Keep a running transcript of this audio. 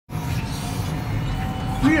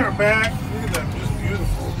We are back. Look at that just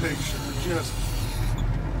beautiful picture. Just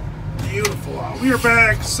beautiful. We are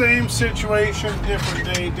back. Same situation,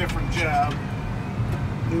 different day, different job.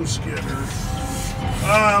 New skidder.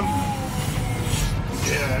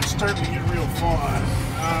 Yeah, it's starting to get real fun.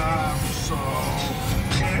 So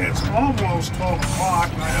yeah, it's almost 12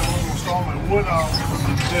 o'clock, and I have almost all my wood out for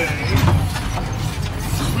the day.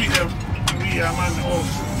 I'm on the old.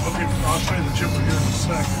 Okay, I'll show you the chipper here in a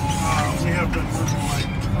second. We have been working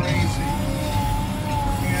like crazy.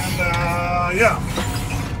 And, yeah.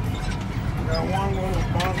 Got one little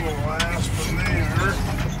bundle of aspen there.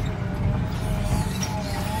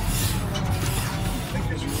 I think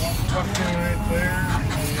as you want to tuck in right there.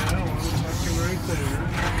 Yeah, one tuck in right there.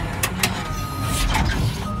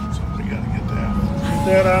 So we got to get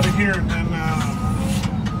that out of here, and then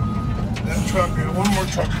that truck, one more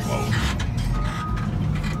truck to load.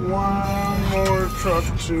 One more truck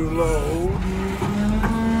to load.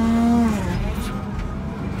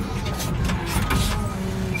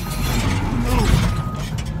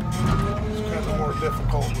 It's kind of more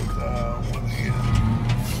difficult with one hand,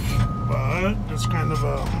 but it's kind of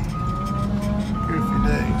a goofy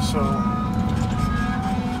day, so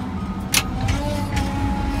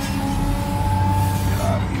get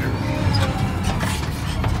out of here.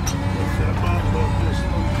 Lift that bundle up just a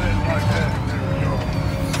little bit like that.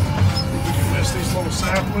 These little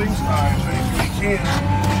saplings, I think we can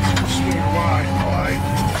swing her wide.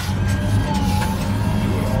 Do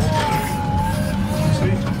it all today.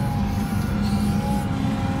 See?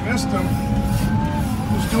 Missed him.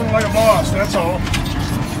 Just doing it like a boss, that's all.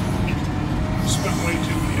 Spent way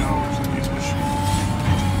too many hours in these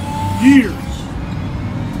machines. Years.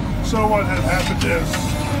 So what had happened is,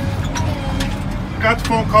 I got the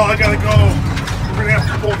phone call, I gotta go. We're going to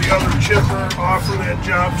have to pull the other chipper off of that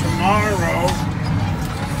job tomorrow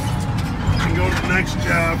and go to the next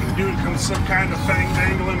job and do some kind of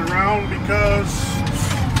dangling around because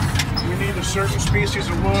we need a certain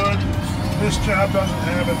species of wood. This job doesn't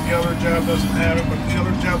have it, the other job doesn't have it, but the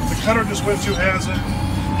other job the cutter just went to has it.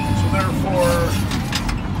 So therefore,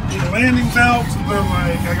 need a landing belt. They're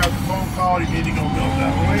like, I got the phone call, you need to go build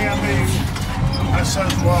that landing. I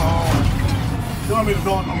said, well, you want me to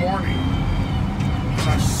build it in the morning?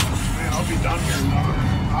 I said, man, I'll be done here in another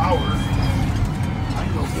hour. I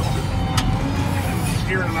can go build it. And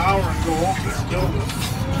here in an hour and go over there and build it.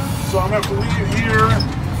 So I'm going to have to leave here,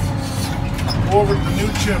 go over to the new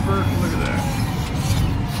chipper. Look at that.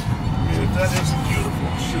 I mean, that is beautiful.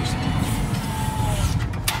 It's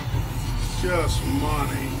just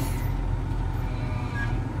money.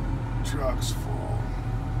 Truck's full.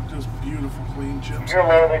 Just beautiful, clean chips. You're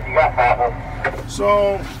loaded, you got problem.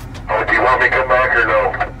 So, or do you want me to come back or no?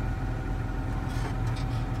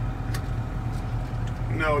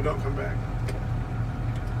 no, don't come back.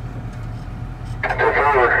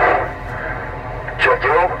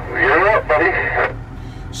 Jethro, you're up, buddy.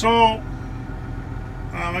 So,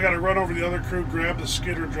 I got to run over to the other crew, grab the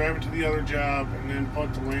skidder, drive it to the other job, and then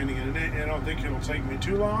put the landing in it. I don't think it'll take me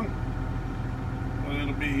too long, but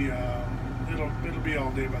it'll be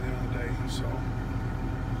all day by the end of the day. So,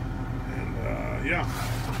 and yeah.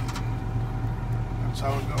 That's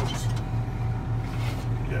how it goes.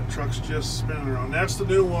 Yeah, truck's just spinning around. That's the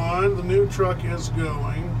new one. The new truck is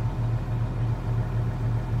going.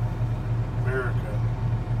 America.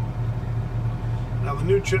 Now the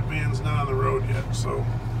new chip van's not on the road yet, so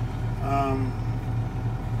man,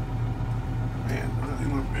 does that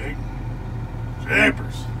thing look big?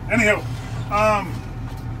 Japers. Anyhow,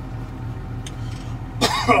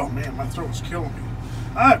 oh man, my throat's killing me.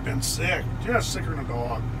 I've been sick, just sicker than a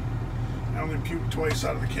dog. I only puked twice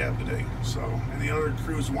out of the cab today, so, and the other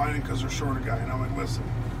crew's whining because they're short a guy, and I'm like, listen,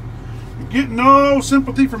 you get no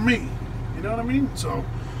sympathy from me, you know what I mean? So,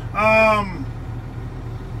 I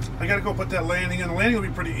got to go put that landing in. The landing will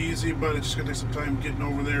be pretty easy, but it's just going to take some time getting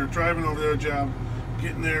over there, driving over their job,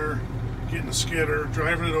 getting there, getting the skidder,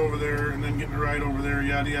 driving it over there, and then getting the ride over there,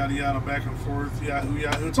 yada, yada, yada, back and forth, yahoo,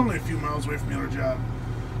 yahoo. It's only a few miles away from the other job,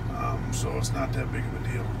 so it's not that big of a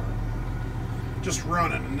deal. Just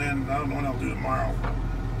running, and then I don't know what I'll do tomorrow.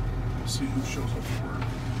 We'll see who shows up for work.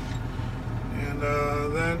 And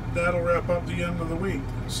that'll wrap up the end of the week.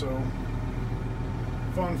 So,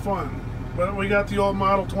 fun. But we got the old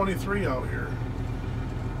Model 23 out here.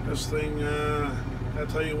 This thing, I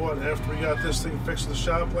tell you what, after we got this thing fixed in the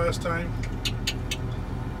shop last time,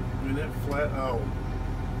 I mean, it flat out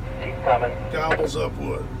gobbles up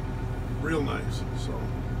wood. Real nice. So,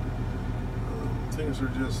 things are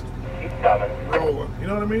just rolling. You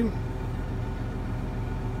know what I mean?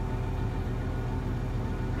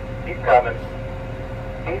 He's coming.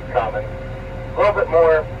 He's coming. A little bit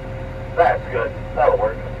more. That's good. That'll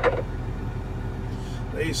work.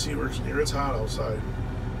 The AC works in here. It's hot outside.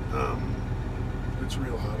 It's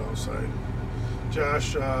real hot outside.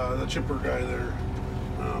 Josh, the chipper guy there,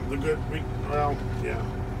 the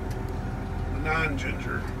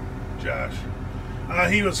non-ginger Josh,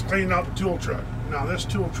 he was cleaning out the tool truck. Now this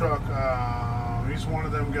tool truck, he's one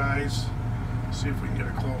of them guys. Let's see if we can get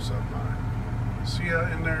a close-up on it. See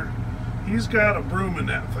in there? He's got a broom in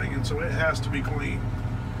that thing, and so it has to be clean.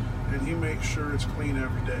 And he makes sure it's clean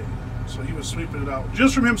every day. So he was sweeping it out.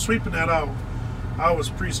 Just from him sweeping that out, I was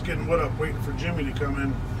pre-skinning wood up waiting for Jimmy to come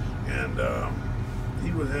in, and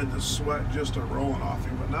he would have had the sweat just rolling off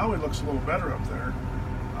him. But now he looks a little better up there.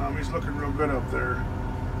 He's looking real good up there.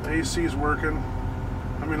 The AC's working.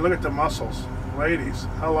 I mean, look at the muscles. Ladies,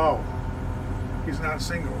 hello. He's not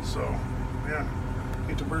single, so yeah,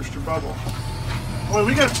 need to burst your bubble. Boy,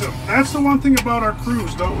 we got some. That's the one thing about our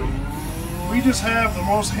crews, don't we? We just have the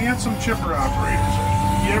most handsome chipper operators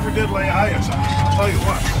you ever did lay eyes on. I'll tell you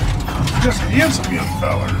what. Just handsome young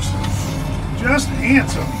fellers. Just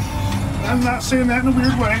handsome. I'm not saying that in a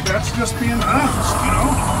weird way. That's just being honest, you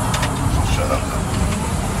know? Shut up now.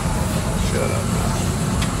 Shut up now.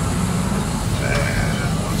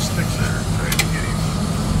 And one stick's there. Trying to get him.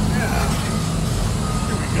 Yeah.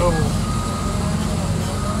 Here we go.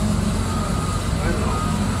 I know.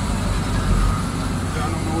 John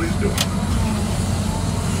don't know what he's doing.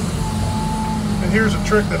 And here's a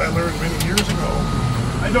trick that I learned many years ago.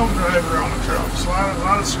 I don't drive around the trucks. A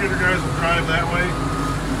lot of skidder guys will drive that way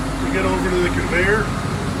to get over to the conveyor,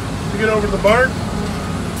 to get over to the BART.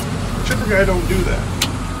 The chipper guy don't do that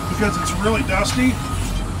because it's really dusty.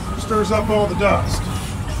 It stirs up all the dust.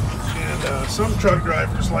 And some truck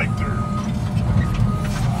drivers like their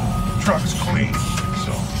trucks clean.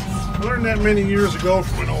 So I learned that many years ago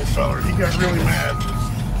from an old feller. He got really mad.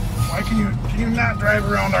 Why can you not drive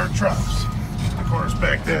around our trucks? Of course,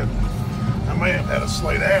 back then, I might have had a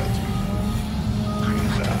slight attitude,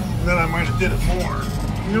 and then I might have did it more.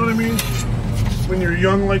 You know what I mean? When you're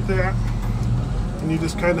young like that, and you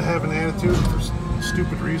just kind of have an attitude for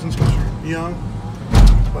stupid reasons because you're young.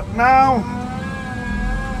 But now,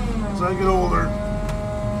 as I get older,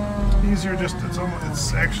 easier it's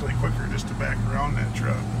actually quicker just to back around that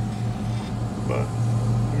truck. But,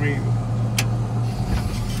 I mean,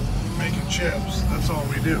 making chips, that's all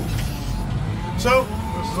we do. So,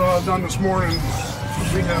 this is all I've done this morning.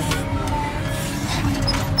 We have been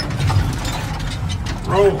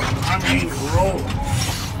rolling. I mean rolling.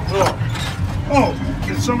 Oh,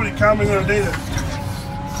 did somebody comment the other day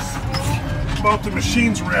about the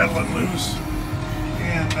machines rattling loose?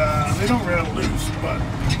 And they don't rattle loose, but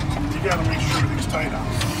you got to make sure everything's tight on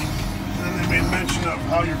it. And then they made mention of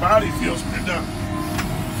how your body feels when you're done.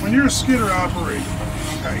 When you're a skidder operator,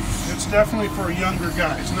 okay, it's definitely for younger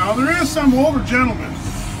guys. Now, there is some older gentlemen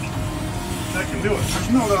that can do it. There's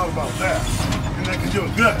no doubt about that. And that can do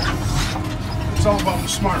it good. It's all about the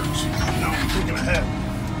smarts, you know, thinking ahead.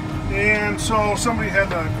 And so somebody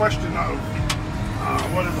had a question of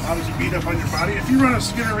how does it beat up on your body? If you run a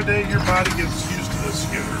skidder every day, your body gets used to the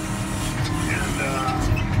skidder. And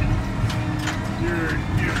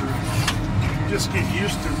you just get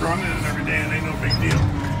used to running it every day and it ain't no big deal.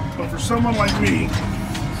 But for someone like me,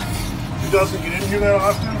 who doesn't get in here that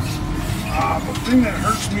often, the thing that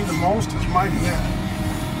hurts me the most is my neck.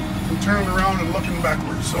 I'm turning around and looking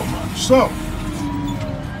backwards so much. So,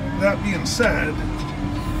 that being said,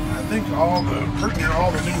 I think all the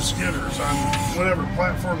new skidders on whatever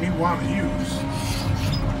platform you want to use,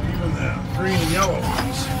 even the green and yellow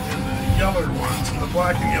ones, and the yeller ones, and the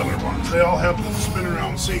black and yeller ones, they all have the spin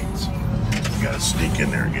around seats. You gotta sneak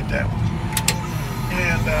in there and get that one.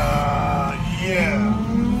 And yeah,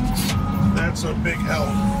 that's a big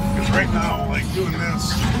help. Because right now, like doing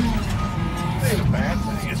this, it ain't a bad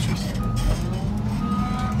thing. It's just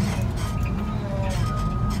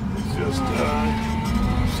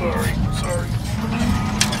sorry.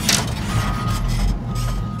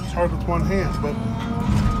 It's hard with one hand, but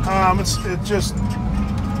it's just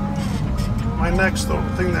my neck's the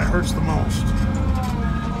thing that hurts the most.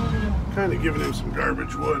 Kind of giving him some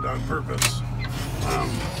garbage wood on purpose. You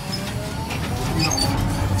know,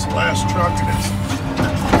 it's the last truck and it's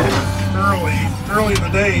early in the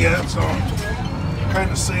day yet, so kind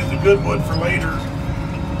of save the good wood for later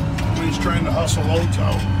when he's trying to hustle loads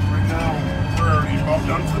out. Right now, we're already about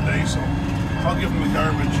done for the day, so I'll give him the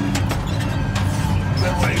garbage.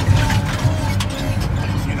 That way,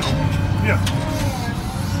 you know, yeah.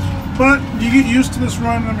 But you get used to this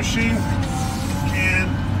running the machine, and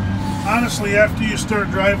honestly, after you start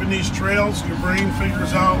driving these trails, your brain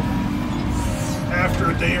figures out after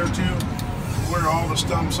a day or two where all the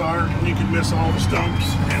stumps are, and you can miss all the stumps,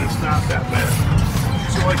 and it's not that bad.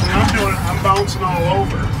 So like when I'm doing it, I'm bouncing all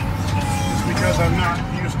over. It's because I'm not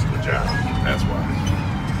used to the job. That's why.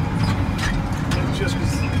 It's just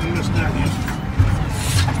because I'm just not used to it.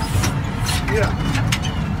 Yeah.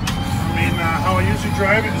 I mean, how I usually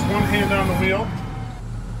drive it is one hand on the wheel.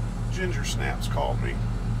 Ginger Snaps called me,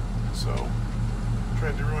 so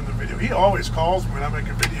tried to ruin the video. He always calls me when I make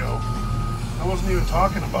a video. I wasn't even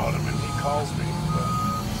talking about him, and he calls me. But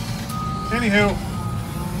anywho,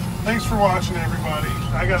 thanks for watching, everybody.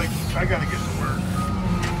 I gotta get to work.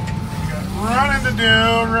 Got running to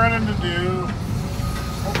do.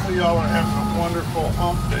 Hopefully, y'all are having a wonderful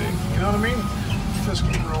hump day. You know what I mean? Just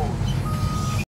keep rolling.